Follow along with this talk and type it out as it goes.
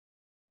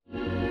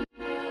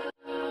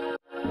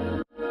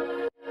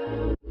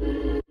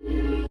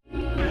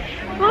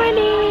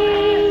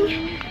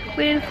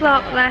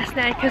vlog last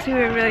night because we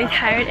were really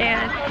tired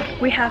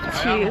and we have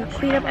to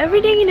clean up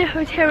everything in the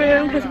hotel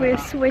room because we're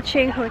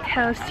switching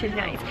hotels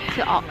tonight.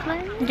 To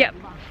Auckland? Yep.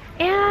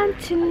 And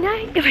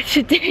tonight,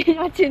 today,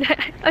 not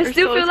tonight. I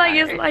still feel like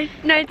it's like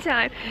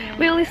nighttime.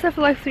 We only slept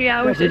for like 3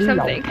 hours or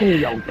something.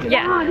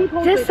 Yeah,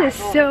 this is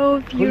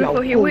so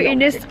beautiful here. We're in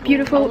this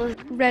beautiful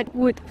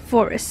redwood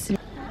forest.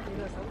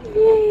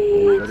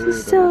 Yay, this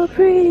is so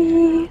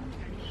pretty.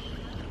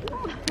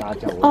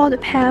 All the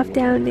path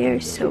down there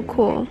is so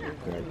cool.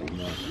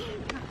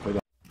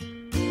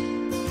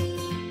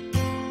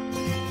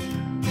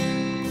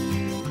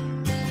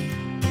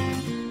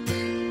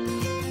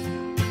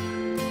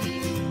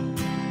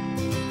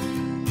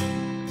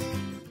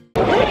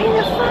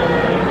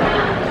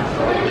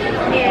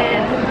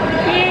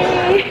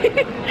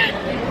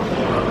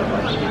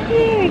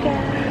 Here we go.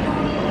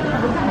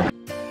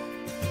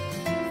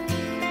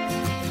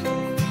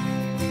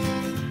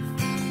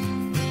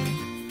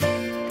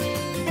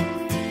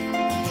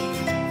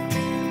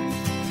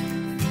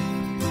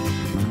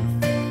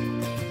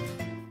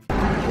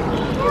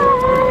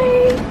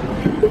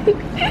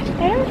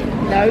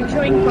 No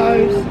chewing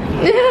clothes.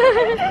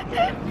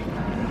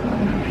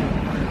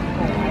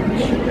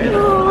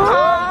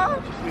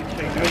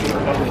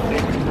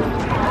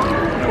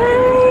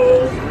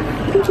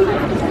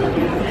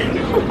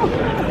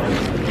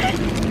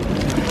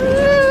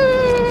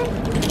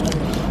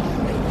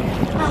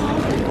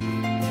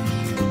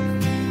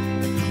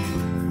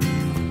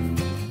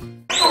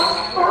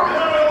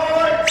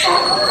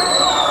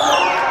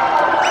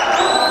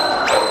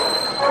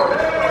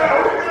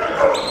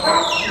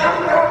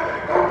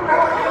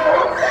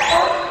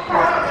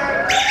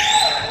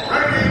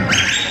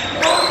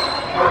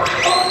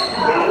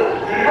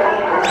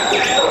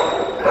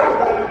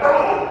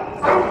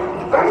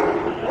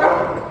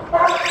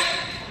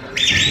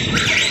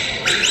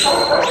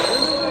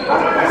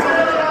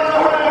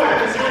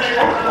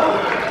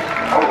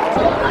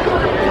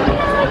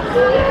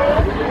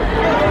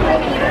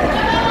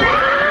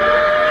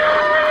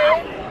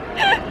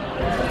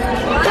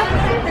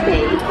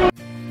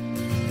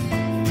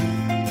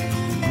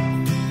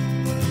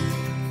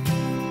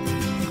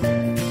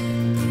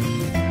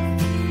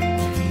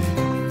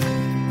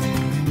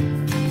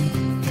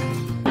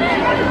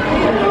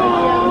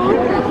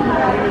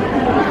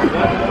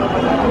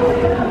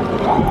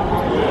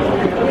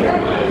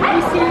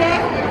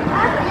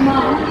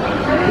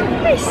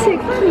 It's so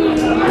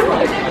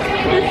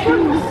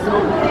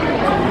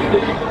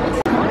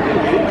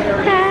cute.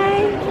 Hi.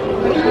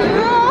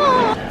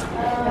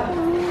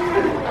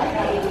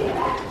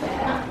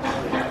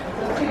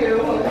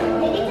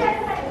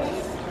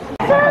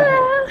 Hello.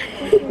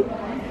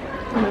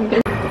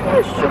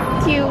 You're so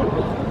cute.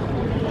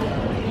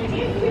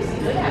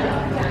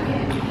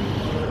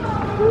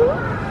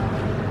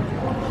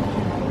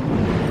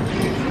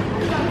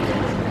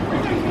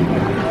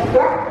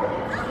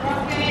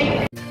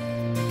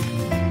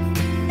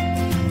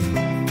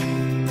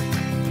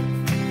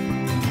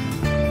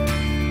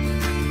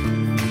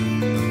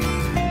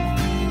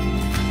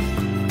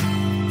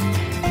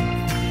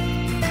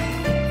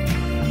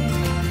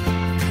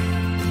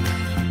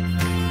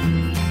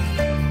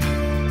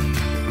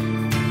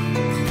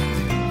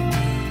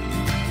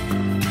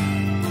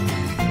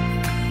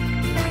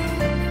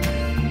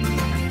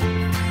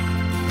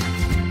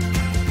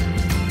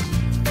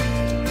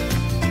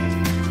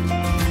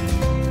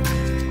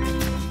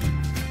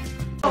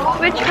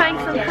 We're trying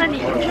some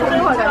honey.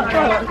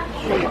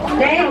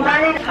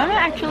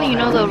 Actually, you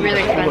know the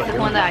really expensive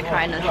one that I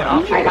tried in the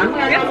shop? That's I'm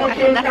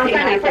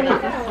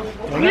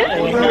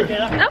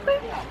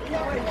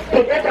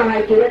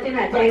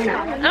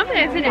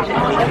gonna finish it.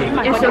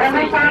 It's so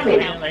sweet.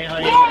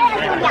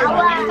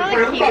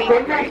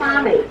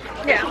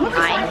 Yeah.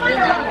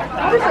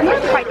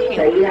 It's quite cute.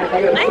 I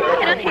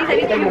cannot taste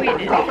anything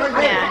weird in it.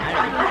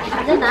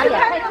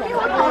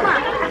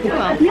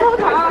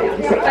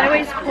 By the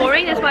way, it's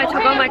pouring, that's why I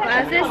took off my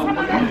glasses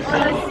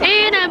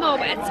in a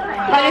moment.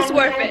 But it's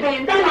worth it.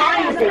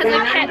 Because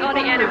I pet all the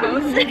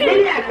animals.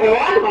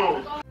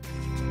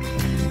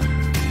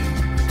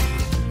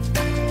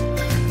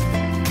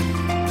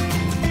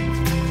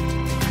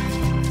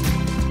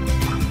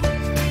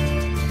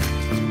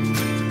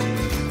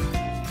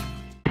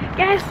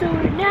 Guys, so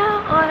we're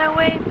now on our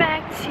way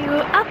back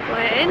to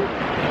Auckland.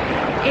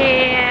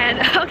 And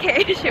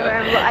okay,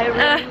 sure.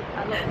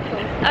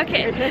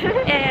 Okay,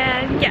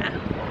 and yeah,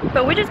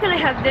 but we're just gonna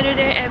have dinner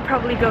there and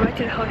probably go back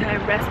to the hotel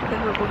and rest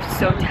because we're both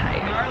so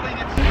tired.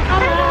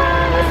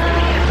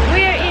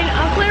 We are in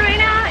Auckland right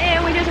now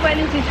and we just went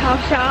into Top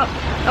Shop,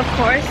 of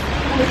course.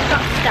 We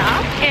got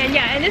stuff. And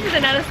yeah, and this is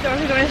another store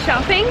we're going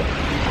shopping.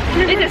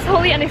 This is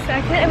totally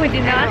unexpected and we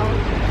did not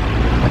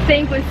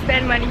think we'd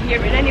spend money here,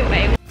 but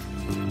anyway.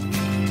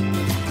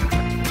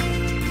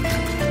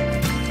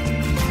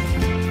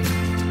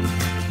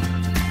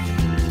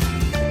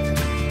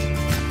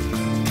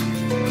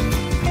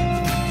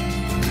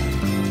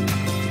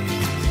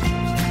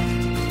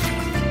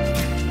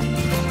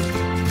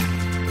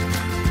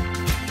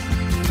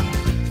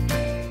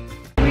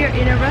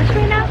 In a rush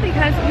right now because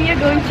because we are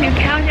going to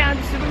count down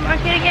the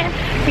supermarket again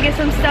to get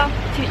some stuff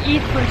to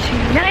eat for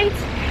tonight.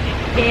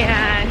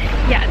 And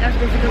yeah, that's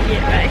basically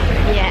it, right?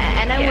 Yeah,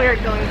 and then we're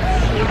going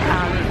to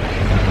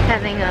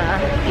having a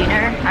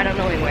dinner. I don't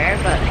know where,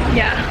 but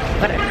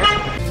yeah,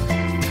 whatever.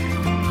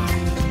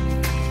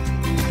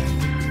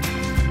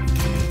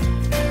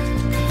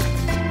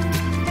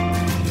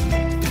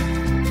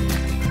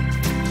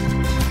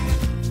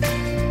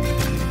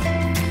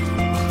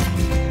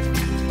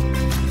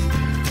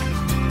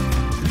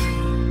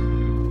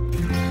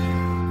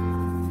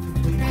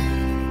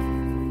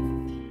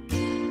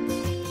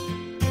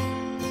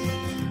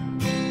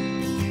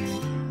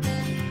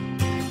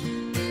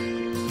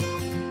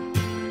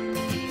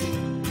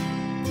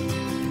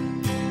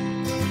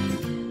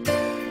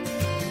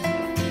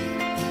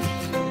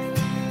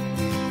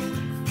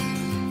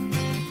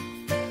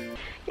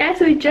 Yeah,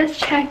 so we just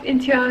checked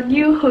into our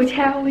new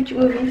hotel, which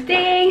we'll be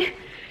staying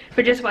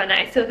for just one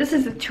night. So this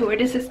is the tour,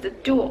 this is the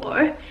door,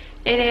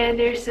 and then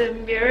there's a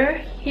mirror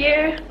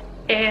here,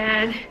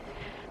 and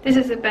this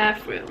is the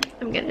bathroom.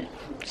 I'm gonna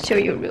show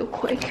you real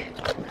quick.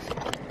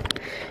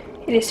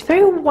 It is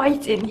very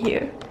white in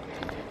here.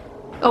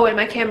 Oh, and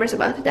my camera's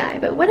about to die,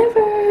 but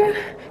whatever.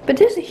 But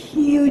there's a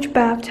huge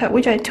bathtub,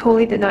 which I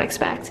totally did not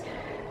expect.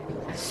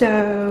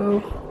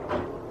 So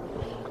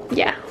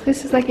yeah,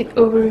 this is like an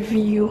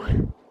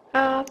overview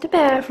of the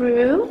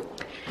bathroom.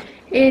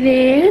 And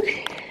then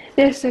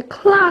there's a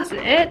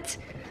closet.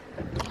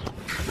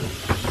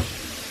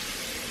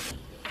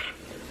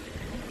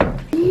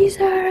 These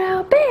are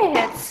our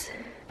beds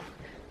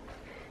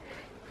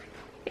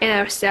and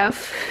our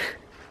stuff.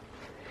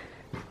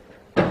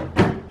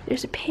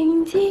 There's a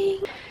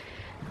painting.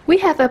 We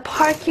have a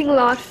parking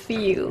lot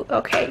view.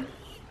 Okay.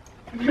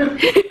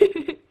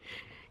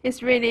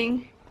 It's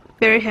raining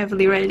very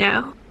heavily right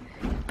now,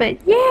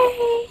 but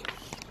yay!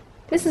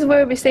 This is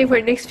where we stay for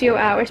the next few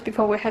hours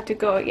before we have to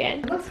go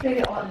again. Looks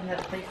very odd in that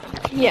place.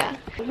 Yeah.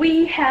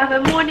 We have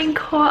a morning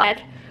call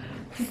at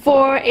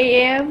 4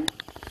 a.m.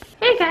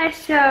 Hey guys,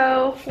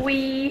 so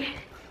we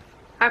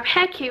are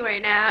packing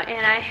right now,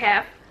 and I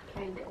have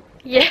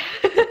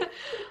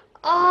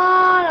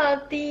all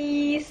of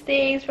these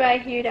things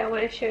right here that I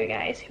want to show you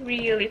guys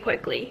really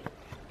quickly.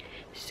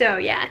 So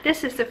yeah,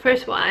 this is the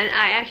first one.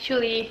 I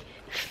actually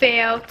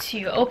failed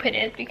to open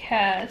it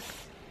because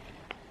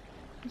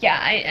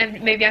yeah,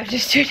 maybe I'm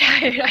just too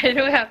tired. I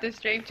don't have the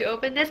strength to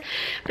open this,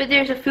 but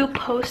there's a few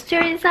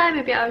posters inside.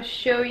 Maybe I'll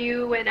show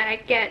you when I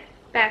get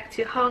back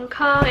to Hong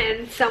Kong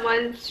and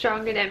someone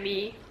stronger than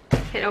me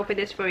can open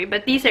this for me.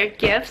 But these are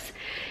gifts.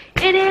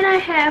 And then I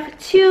have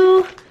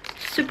two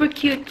super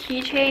cute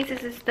keychains.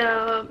 This is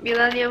the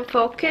Millennium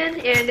Falcon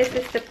and this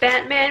is the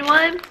Batman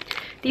one.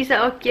 These are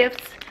all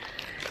gifts.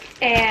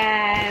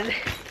 And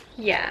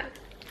yeah,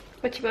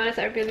 but to be honest,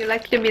 I really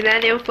like the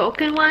Millennium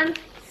Falcon one,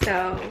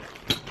 so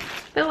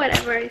but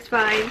whatever, it's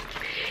fine.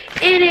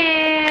 And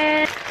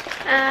then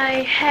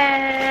I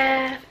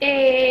have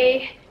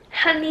a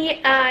honey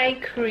eye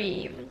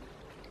cream.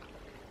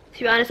 To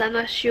be honest, I'm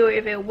not sure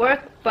if it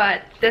worked,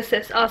 but this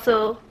is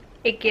also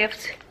a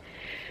gift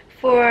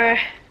for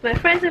my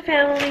friends and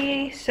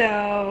family,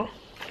 so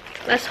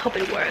let's hope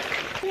it works.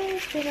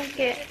 What did I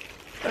get?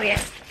 Oh yeah,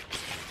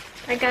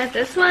 I got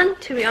this one.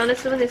 To be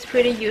honest, this one is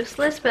pretty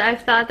useless, but I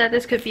thought that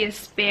this could be a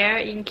spare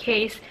in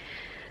case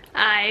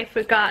I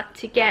forgot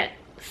to get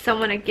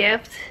someone a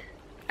gift.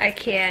 I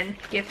can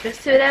give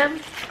this to them.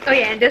 Oh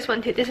yeah, and this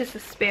one too. This is a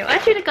spare. I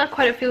actually got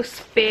quite a few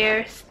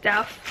spare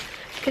stuff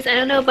because I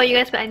don't know about you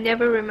guys, but I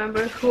never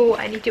remember who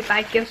I need to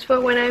buy gifts for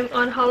when I'm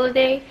on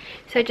holiday.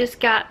 So I just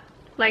got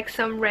like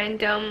some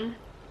random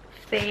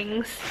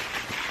things.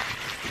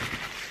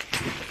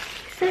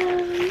 So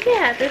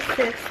yeah, this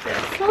is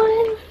this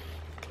one.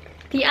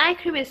 The eye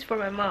cream is for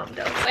my mom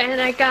though.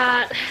 And I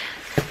got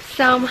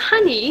some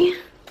honey.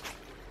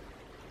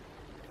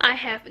 I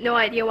have no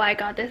idea why I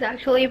got this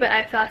actually, but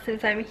I thought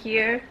since I'm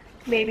here,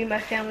 maybe my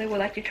family would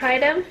like to try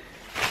them.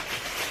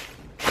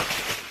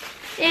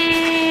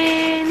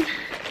 And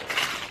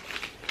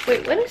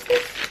wait, what is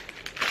this?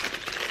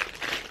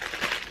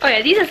 Oh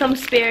yeah, these are some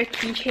spare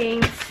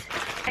keychains.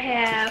 I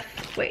have,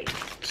 wait,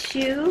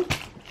 two.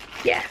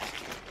 Yeah,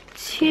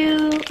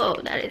 two. Oh,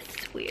 that is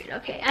weird.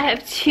 Okay, I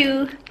have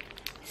two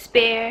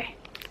spare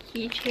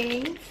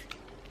keychains.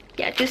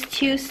 Yeah, just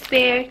two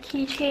spare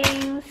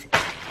keychains.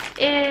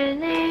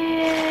 And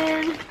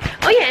then,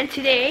 oh yeah, and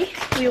today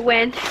we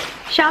went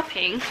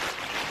shopping,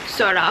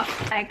 sort of.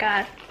 I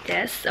got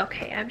this.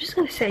 Okay, I'm just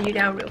gonna set you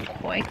down real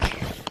quick.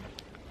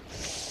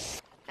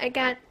 I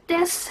got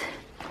this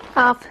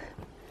off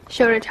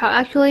shoulder towel.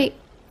 Actually,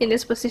 in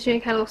this position, it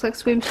kind of looks like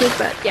swimsuit,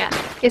 but yeah,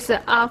 it's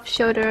an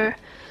off-shoulder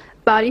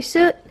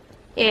bodysuit.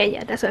 And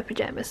yeah, that's my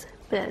pajamas.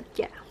 But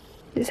yeah,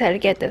 we decided to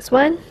get this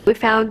one. We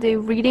found the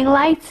reading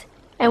lights,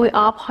 and we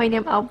all point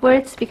them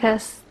upwards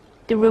because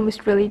the room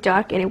is really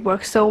dark and it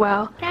works so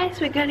well. Guys,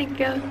 we're gonna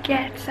go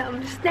get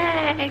some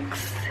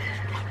snacks.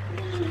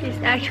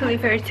 It's actually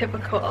very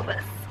typical of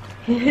us.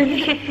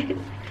 We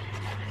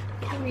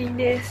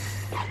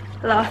miss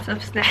lots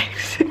of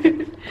snacks,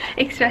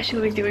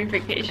 especially during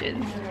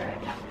vacations.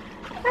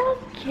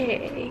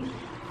 Okay,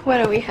 what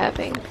are we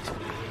having?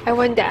 I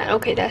want that.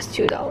 Okay, that's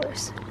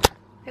 $2.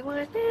 I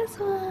want this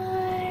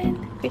one.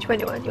 Which one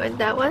do you want? You want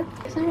that one?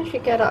 Isn't it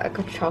should get like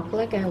a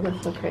chocolate and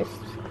with the crisps?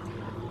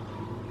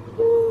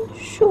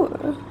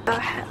 Sure. I'll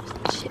have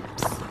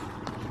chips.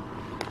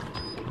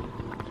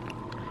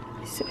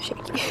 It's so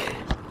shaky.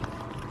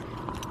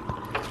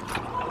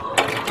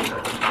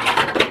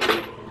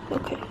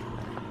 Okay.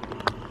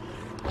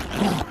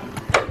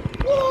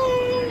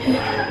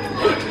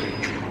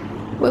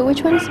 Well,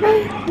 which one is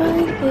mine?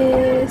 Mine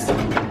is...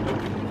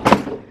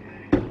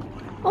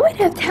 Oh, it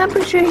have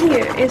temperature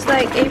here. It's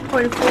like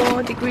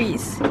 8.4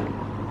 degrees.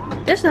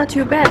 That's not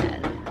too bad.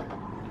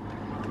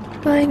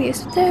 Mine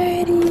is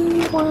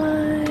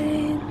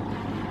 31.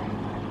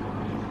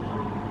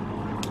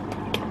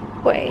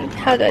 Wait,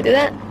 how do I do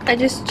that? I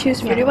just choose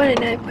 31 and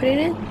then I put it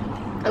in?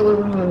 Oh, wait.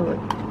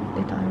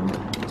 The time.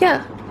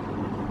 Yeah.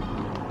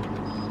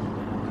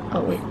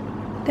 Oh, wait.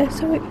 That's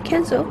so we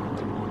cancel.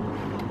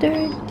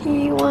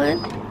 31.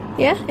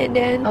 Yeah, and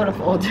then... Out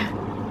of order.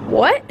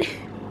 What?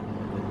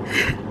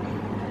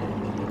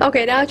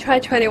 Okay, now I'll try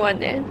 21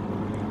 then.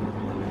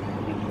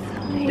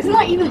 It's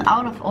not even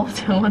out of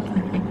order. What the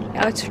heck?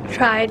 I'll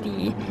try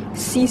the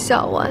sea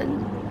salt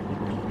one.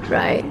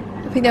 Right.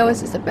 I think that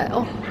was just the best.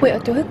 Oh,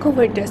 wait, do I go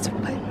for this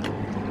one?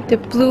 The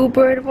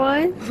bluebird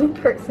one?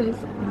 Bluebird seems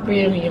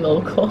really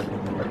local.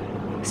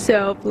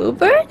 So,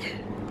 bluebird?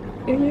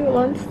 If you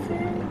want to.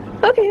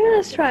 Okay,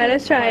 let's try it.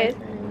 Let's try it.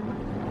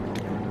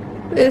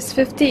 It's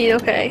 15,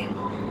 okay.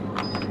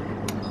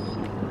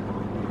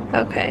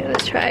 Okay,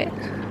 let's try it.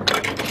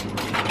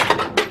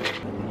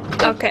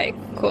 Okay,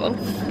 cool.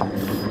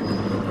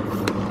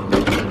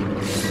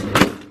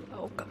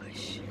 Oh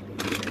gosh.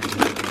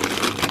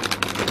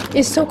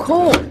 It's so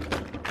cold.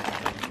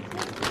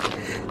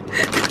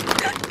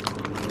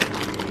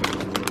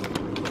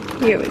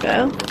 Here we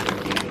go.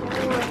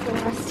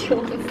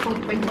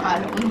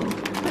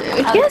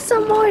 Get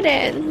some more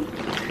then.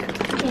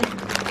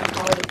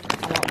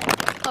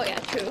 Oh yeah,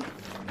 true.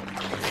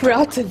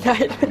 Throughout the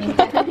night.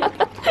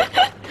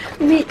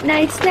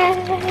 Midnight snack.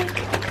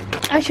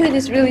 Actually,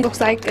 this really looks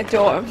like a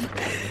dorm.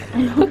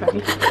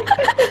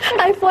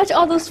 I've watched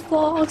all those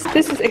vlogs.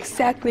 This is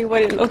exactly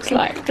what it looks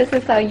like. This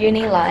is our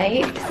uni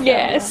life.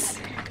 Yes.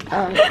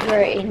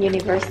 We're in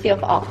University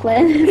of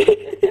Auckland.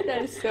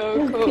 That's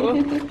so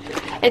cool.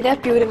 And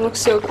that building looks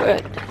so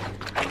good.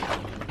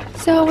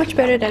 So much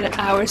better than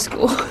our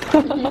school.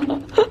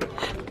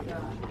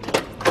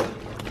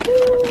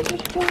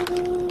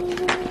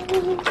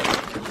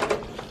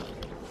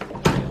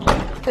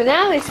 So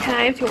now it's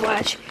time to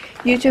watch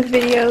YouTube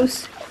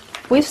videos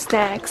with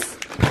snacks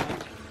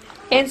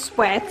and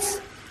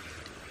sweats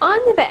on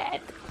the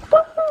bed.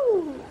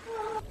 Woohoo!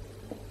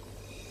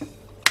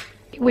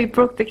 We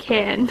broke the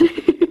can.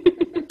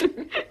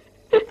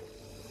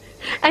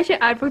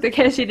 Actually, I broke the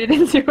can, she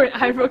didn't do it.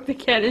 I broke the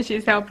can and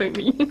she's helping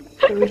me.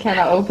 So we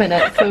cannot open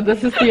it, so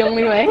this is the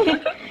only way.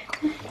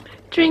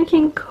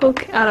 Drinking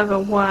Coke out of a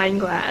wine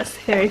glass.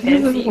 Very fancy.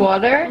 This is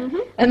water,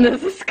 and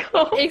this is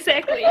Coke.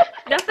 Exactly.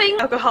 Nothing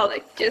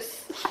alcoholic,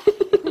 just...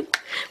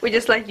 we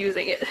just like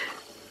using it.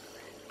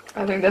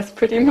 I think that's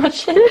pretty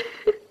much it.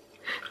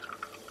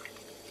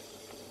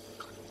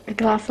 A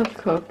glass of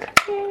Coke.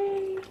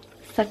 Yay.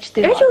 Such It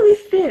deluxe. actually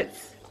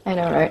fits. I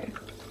know, right?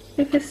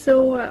 It fits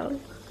so well.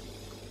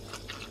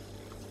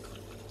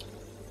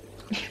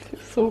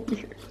 So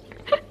weird.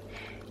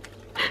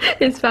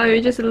 It's fine,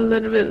 we just a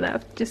little bit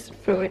left. Just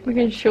throw it. We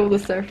can show the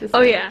surface.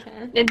 Oh yeah.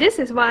 And this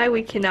is why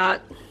we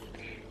cannot...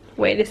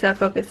 Wait, it's not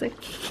focusing.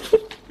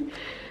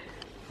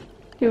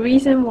 The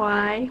reason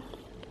why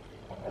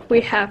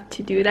we have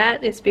to do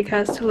that is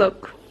because,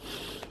 look.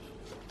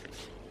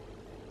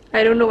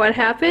 I don't know what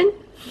happened.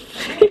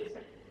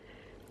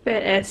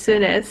 But as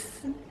soon as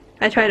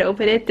I tried to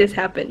open it, this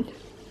happened.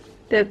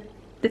 The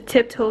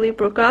tip totally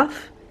broke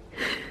off.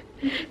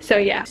 So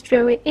yeah, just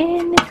throw it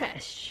in the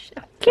trash.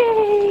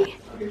 Okay.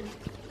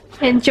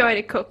 Enjoy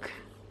the Coke.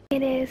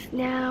 It is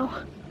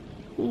now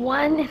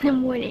 1 in the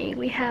morning.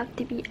 We have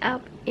to be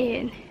up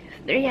in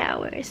 3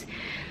 hours.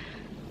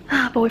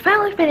 But we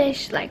finally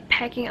finished like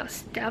packing our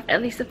stuff,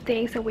 at least the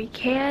things that we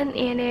can,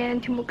 and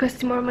then because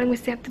tomorrow morning we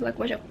still have to like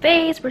wash our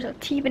face, brush our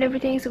teeth and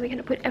everything, so we're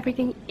gonna put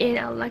everything in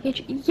our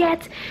luggage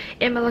yet.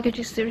 And my luggage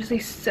is seriously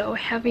so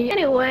heavy.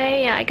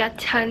 Anyway, I got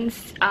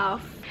tons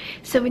of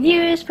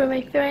souvenirs for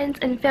my friends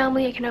and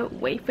family. I cannot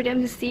wait for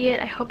them to see it.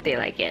 I hope they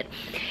like it.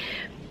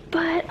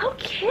 But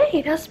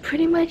okay, that's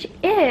pretty much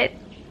it.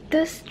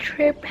 This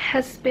trip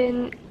has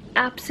been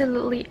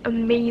absolutely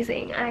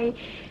amazing. I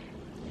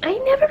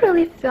never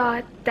really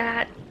thought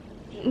that,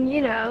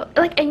 you know,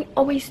 like I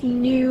always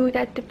knew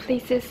that the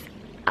places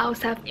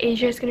outside of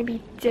Asia is gonna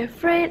be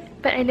different,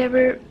 but I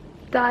never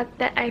thought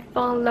that I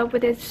fell in love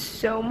with it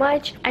so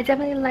much. I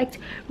definitely liked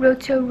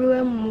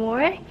Rotorua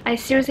more. I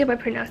seriously hope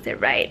I pronounced it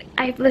right.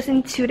 I've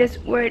listened to this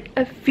word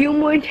a few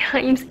more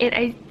times and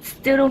I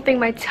still don't think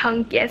my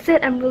tongue gets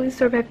it. I'm really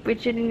sorry if I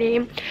butchered the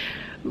name.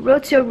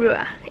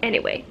 Rotorua.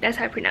 Anyway, that's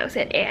how I pronounce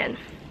it, and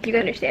you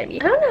can understand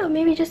me. I don't know,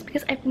 maybe just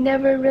because I've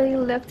never really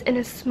lived in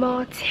a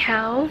small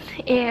town,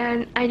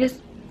 and I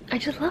just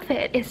love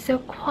it. It's so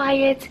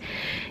quiet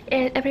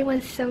and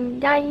everyone's so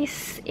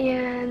nice,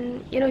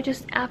 and you know,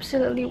 just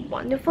absolutely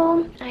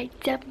wonderful. I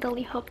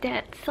definitely hope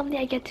that someday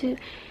I get to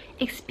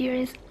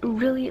experience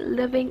really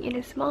living in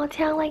a small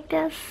town like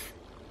this.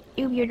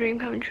 It will be a dream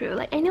come true.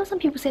 Like, I know some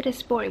people said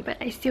it's boring, but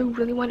I still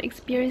really want to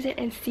experience it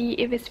and see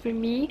if it's for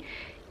me,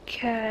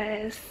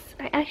 because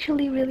I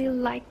actually really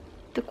like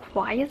the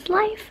quiet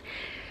life.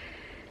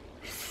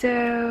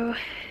 So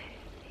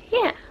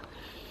yeah,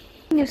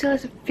 New Zealand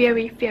is a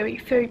very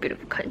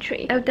beautiful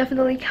country. I'll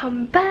definitely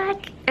come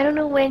back. I don't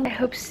know when, I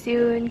hope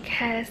soon,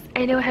 because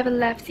I know I haven't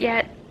left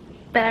yet,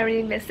 but I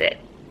really miss it.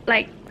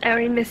 Like, I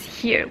already miss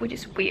here, which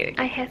is weird.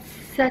 I had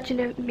such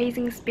an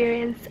amazing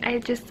experience. I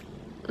just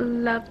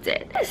loved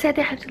it. I said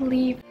I have to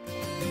leave.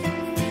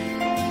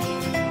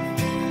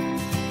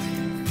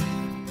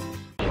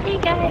 Hey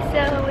guys, so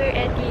we're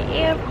at the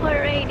airport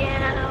right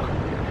now.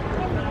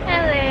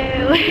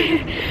 Hello.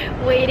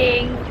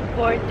 Waiting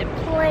for the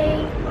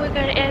plane. We're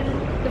gonna end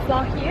the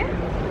vlog here,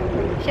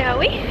 shall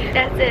we?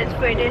 That's it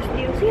for this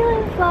New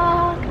Zealand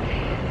vlog.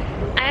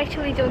 I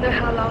actually don't know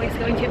how long it's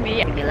going to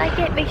be. If you like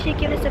it, make sure you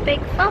give us a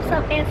big thumbs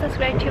up and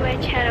subscribe to my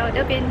channel.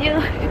 There'll be a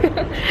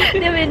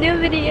new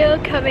video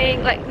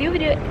coming, like new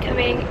video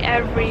coming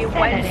every Saturday.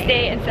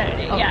 Wednesday and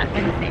Saturday. Oh, yeah,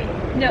 Wednesday.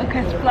 No,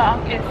 because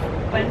vlog is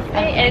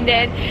Wednesday, and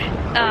then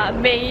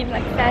main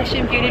like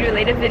fashion beauty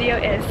related video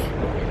is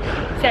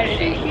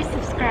Saturday. Make sure you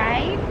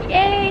subscribe.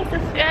 Yay,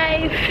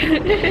 subscribe.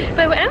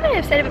 But I might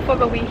have said it before,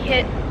 but we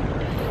hit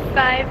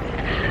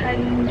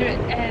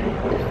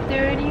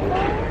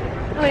 534.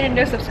 Oh, and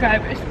no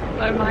subscribers.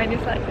 My mind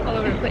is like all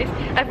over the place.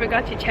 I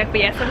forgot to check,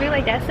 but yeah, something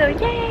like that. So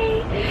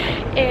yay!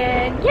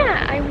 And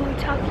yeah, I will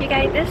talk to you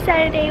guys this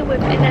Saturday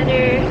with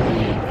another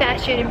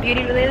fashion and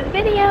beauty related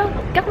video.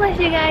 God bless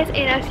you guys,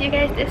 and I'll see you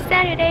guys this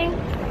Saturday.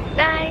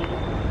 Bye!